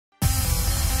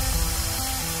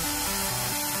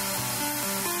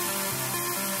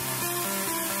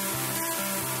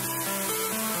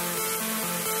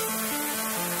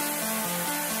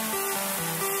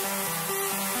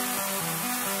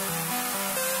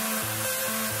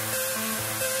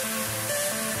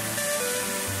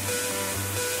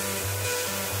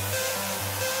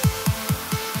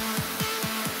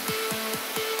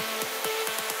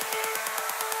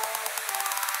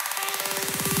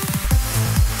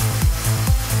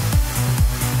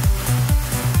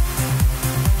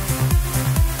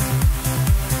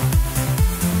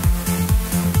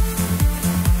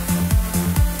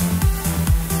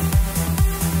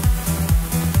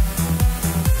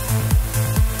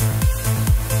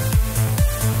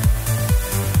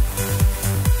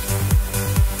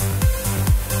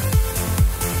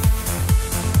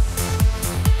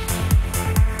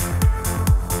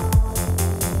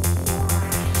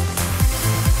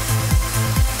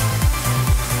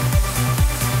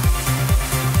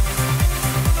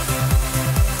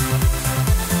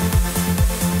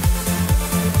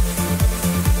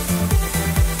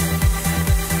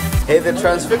Hey there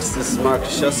Trancefix, this is Mark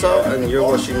Schossow and you're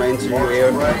watching my interview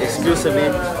here exclusively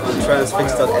on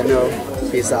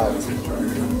trancefix.nl. Peace out.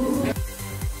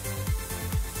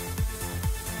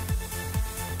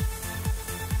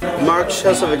 Mark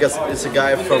Schossow is a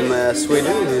guy from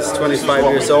Sweden. He's 25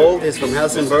 years old, he's from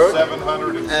Helsingborg,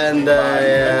 and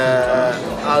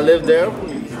I live there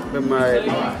with my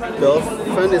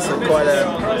girlfriend. It's quite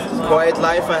a quiet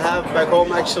life I have back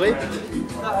home actually.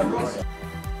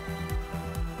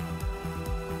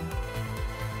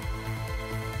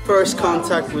 First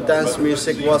contact with dance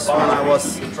music was when I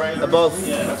was about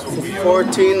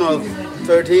 14 or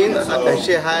 13. I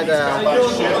actually had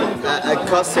a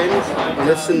cousin who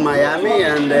lives in Miami,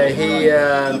 and he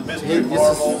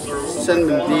used to send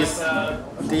me these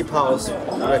deep house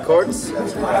records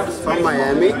from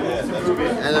Miami,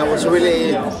 and I was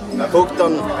really hooked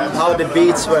on how the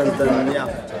beats went, and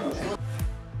yeah.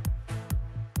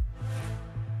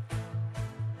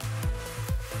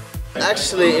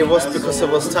 Actually, it was because I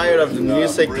was tired of the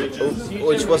music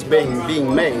which was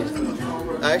being made.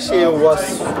 I actually was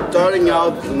starting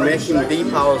out making deep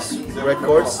house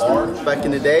records back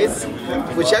in the days,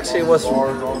 which actually was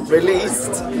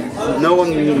released. No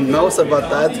one knows about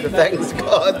that, thanks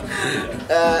God.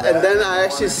 And then I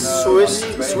actually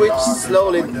switched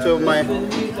slowly to my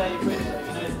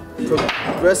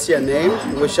progressive name,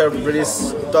 which I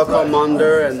released Stockholm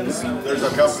under and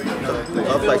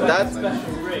stuff like that.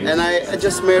 And I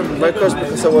just made records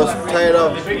because I was tired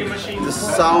of the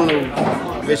sound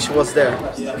which was there.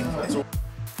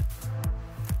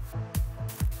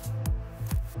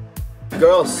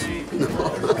 Girls?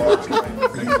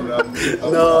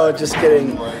 No, just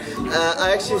kidding.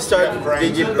 I actually started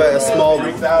DJing by a small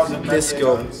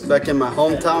disco back in my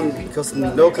hometown because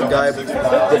the local guy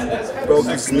broke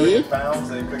his knee,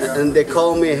 and they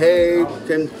called me, hey,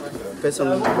 can play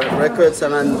some records,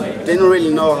 and I didn't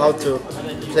really know how to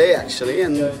play actually,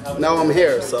 and now I'm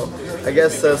here, so I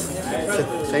guess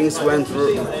things went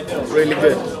really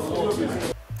good.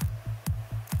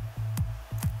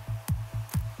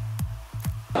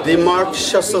 The Mark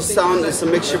Schossow sound is a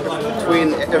mixture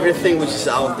between everything which is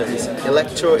out there. It's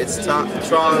electro, it's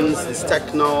trance, it's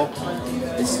techno,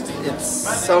 it's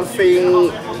something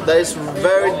that is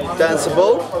very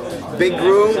danceable, big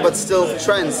room, but still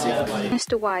trancey.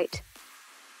 Mr. White,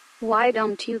 why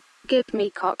don't you give me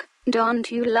cock?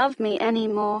 Don't you love me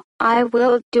anymore? I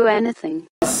will do anything.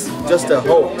 It's just a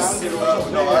hoax.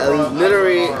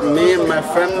 Literally, me and my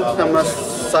friend Thomas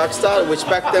Sackstad, which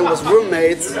back then was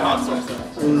roommates,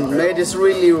 made this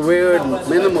really weird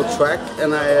minimal track,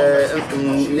 and I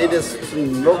needed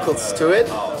some vocals to it.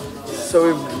 So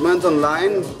we went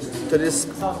online to this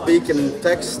speak and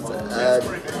text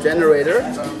generator,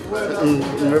 and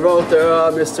we wrote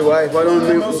there, Mr. White, why don't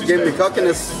you give me cock, and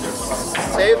a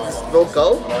saved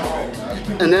vocal.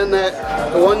 And then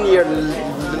 1 year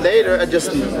later I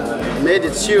just made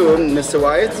a tune, Mr.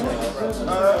 White,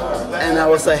 and I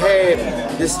was like, hey,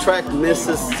 this track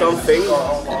misses something,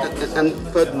 and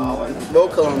put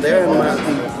vocal on there, and my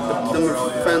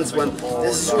friends went,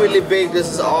 this is really big, this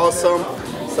is awesome.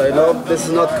 So you know, this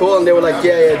is not cool, and they were like,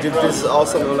 yeah, dude, this is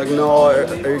awesome. I was like, no,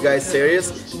 are you guys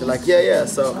serious? They're like, yeah.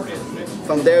 So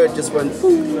from there it just went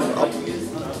up.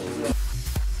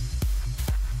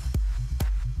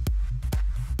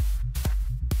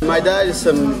 My dad is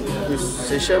a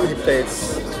musician, he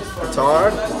plays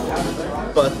guitar,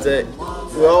 but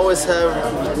we always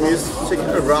have music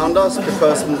around us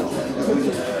because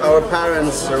our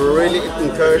parents really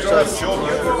encouraged us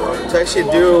to actually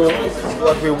do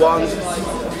what we want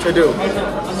to do.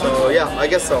 So yeah, I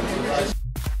guess so.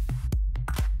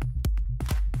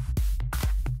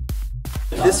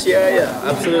 This year, yeah,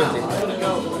 absolutely.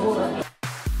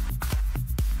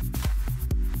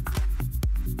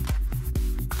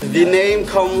 The name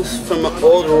comes from an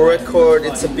old record.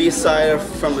 It's a B-side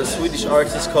from a Swedish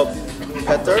artist called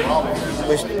Petter,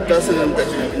 which doesn't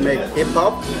make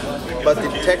hip-hop, but the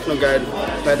techno guy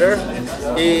Petter,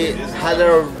 he had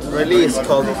a release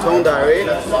called Tone Diary.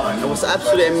 It was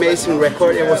absolutely amazing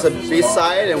record. It was a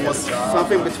B-side and was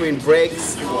something between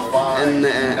breaks and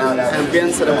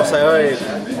ambience, and I was like, oh,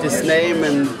 this name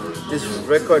and this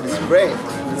record is great,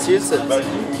 let's use it.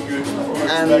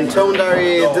 And Tone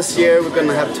Diary, this year we're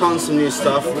gonna have tons of new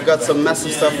stuff. We got some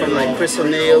massive stuff from like Chris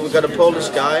O'Neill. We got a Polish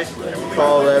guy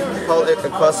called Paul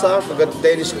Kosa. We got a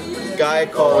Danish guy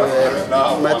called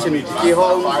Martin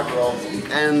Kiholm.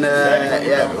 And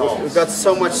yeah, we got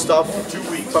so much stuff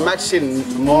from actually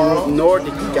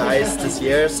Nordic guys this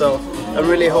year. So I'm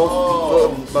really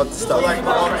hopeful about the stuff.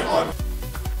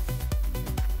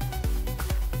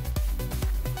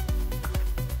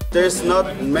 There's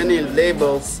not many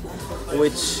labels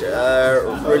which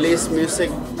release music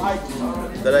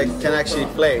that I can actually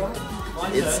play.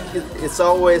 It's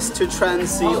always too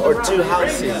trancey or too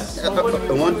housey. I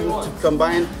want to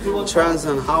combine trance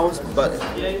and house, but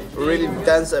really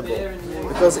danceable.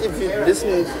 Because if you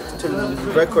listen to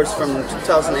records from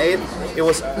 2008, it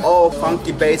was all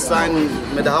funky bassline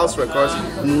with the house records.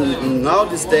 Now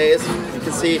these days, you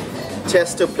can see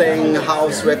Schössow playing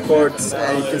house records,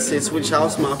 and you can see Swedish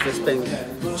House Mafia playing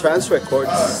trance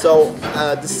records. So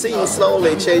the scene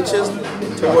slowly changes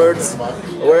towards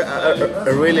where I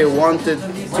really wanted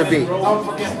to be.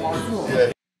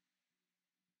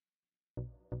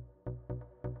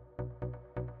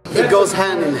 It goes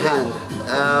hand in hand.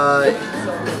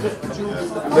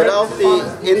 Without the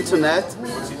internet,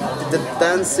 the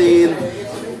dance scene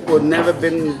would never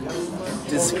been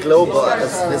this global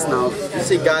as it is now. You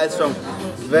see guys from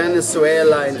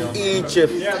Venezuela and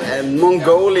Egypt and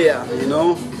Mongolia, you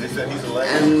know,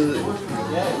 and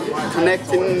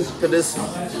connecting to these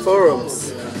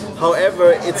forums.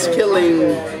 However, it's killing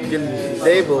the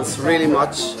labels really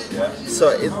much, so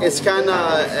it's kind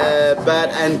of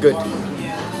bad and good.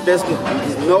 There's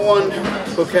no one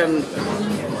who can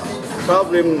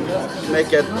probably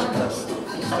make a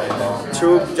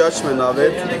true judgment of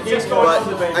it, but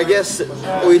I guess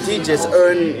we DJs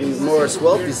earn more as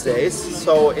well these days,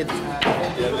 so I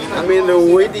mean the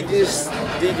we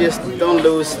DJs don't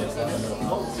lose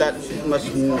that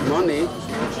much money,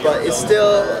 but it's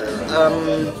still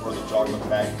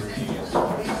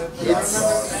it's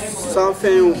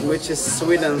something which is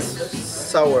sweet and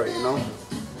sour, you know.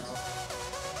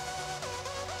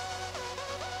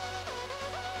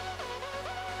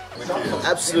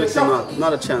 Absolutely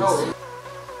not a chance.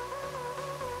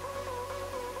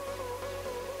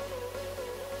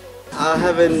 I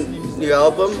have a new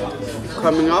album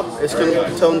coming up. It's going to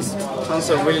be tons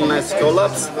of really nice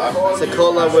collabs. It's a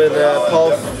collab with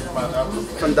Paul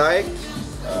van Dyk,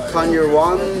 Kanye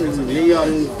One,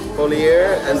 Leon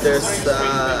Bollier, and there's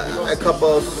a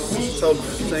couple of solo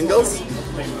singles.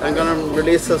 I'm going to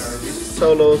release a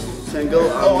solo single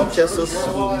on Schössow's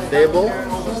label,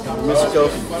 Musical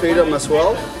Freedom as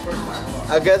well.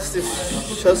 I guess the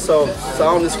Schössow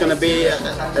sound is going to be a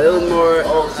little more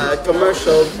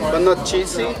commercial, but not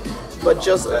cheesy, but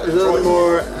just a little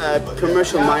more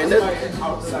commercial minded.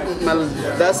 My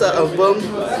last album,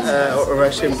 or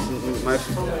actually my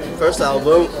first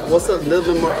album, was a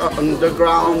little bit more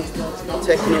underground,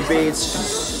 techno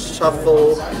beats,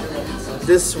 shuffle.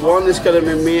 This one is going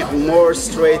to be more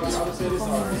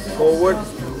straightforward,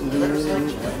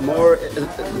 more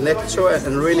electro,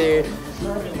 and really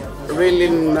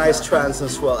nice trance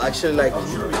as well. Actually, like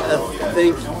I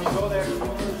think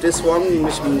this one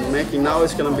which I'm making now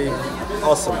is going to be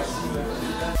awesome.